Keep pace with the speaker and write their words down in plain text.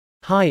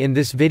Hi, in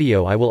this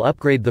video I will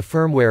upgrade the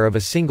firmware of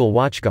a single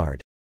watchguard.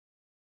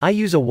 I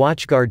use a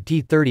Watchguard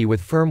T30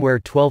 with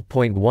firmware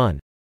 12.1.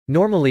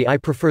 Normally I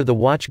prefer the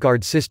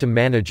Watchguard System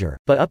Manager,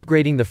 but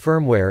upgrading the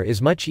firmware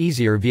is much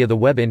easier via the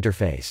web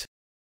interface.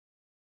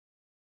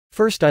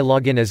 First I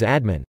log in as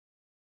admin.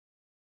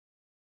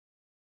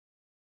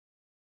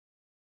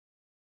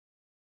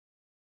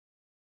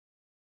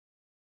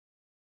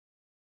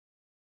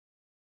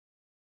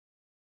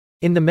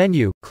 In the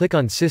menu, click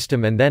on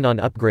System and then on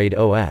Upgrade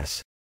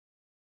OS.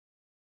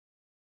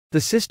 The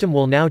system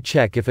will now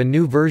check if a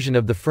new version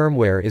of the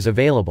firmware is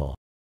available.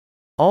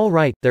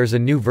 Alright, there's a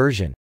new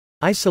version.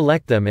 I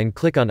select them and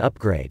click on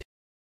Upgrade.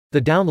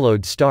 The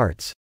download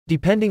starts.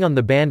 Depending on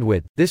the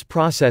bandwidth, this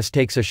process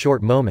takes a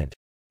short moment.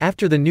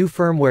 After the new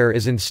firmware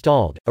is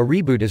installed, a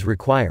reboot is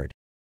required.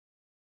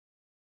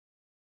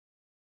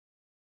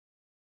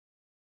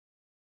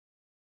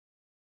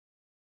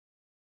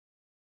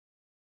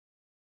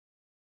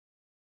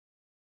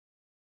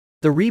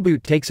 The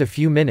reboot takes a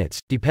few minutes,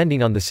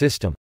 depending on the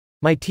system.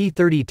 My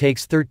T30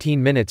 takes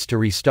 13 minutes to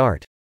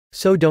restart.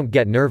 So don't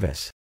get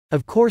nervous.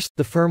 Of course,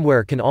 the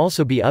firmware can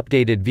also be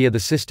updated via the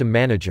System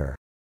Manager.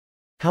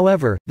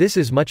 However, this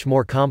is much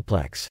more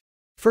complex.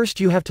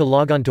 First you have to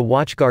log on to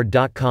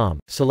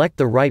watchguard.com, select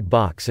the right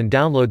box and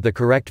download the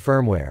correct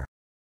firmware.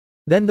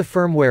 Then the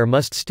firmware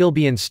must still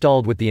be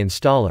installed with the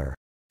installer.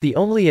 The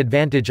only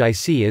advantage I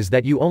see is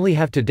that you only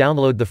have to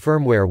download the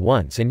firmware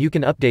once and you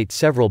can update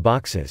several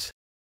boxes.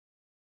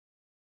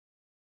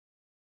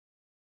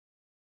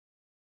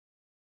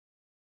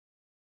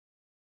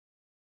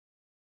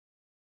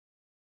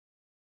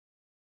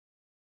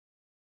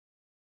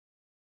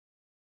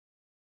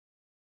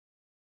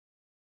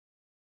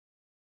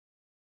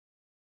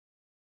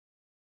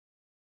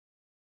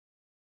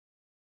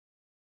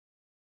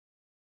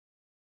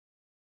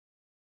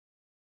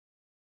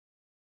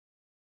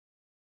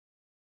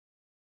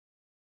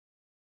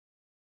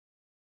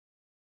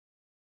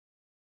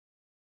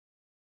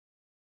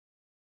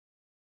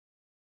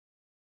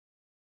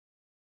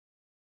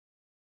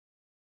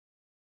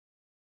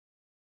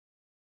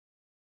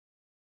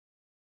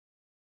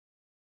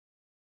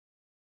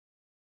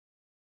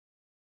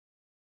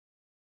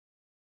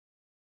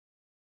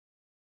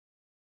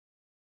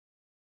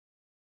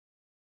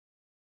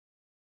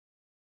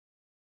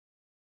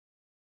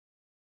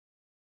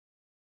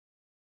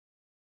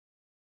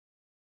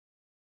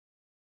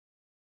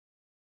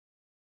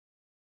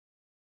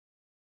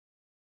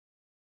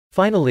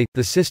 Finally,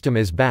 the system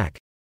is back.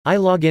 I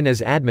log in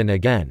as admin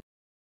again.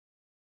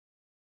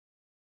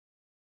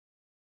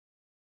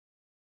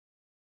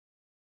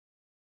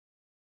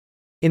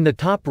 In the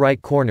top right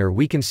corner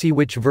we can see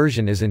which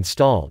version is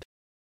installed.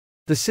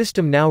 The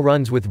system now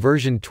runs with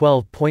version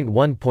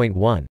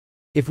 12.1.1.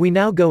 If we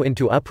now go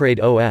into Upgrade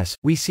OS,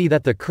 we see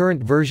that the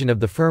current version of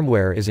the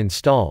firmware is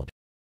installed.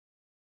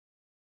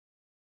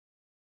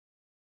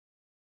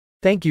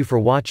 Thank you for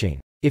watching.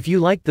 If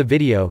you liked the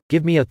video,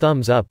 give me a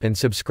thumbs up and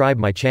subscribe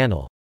my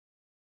channel.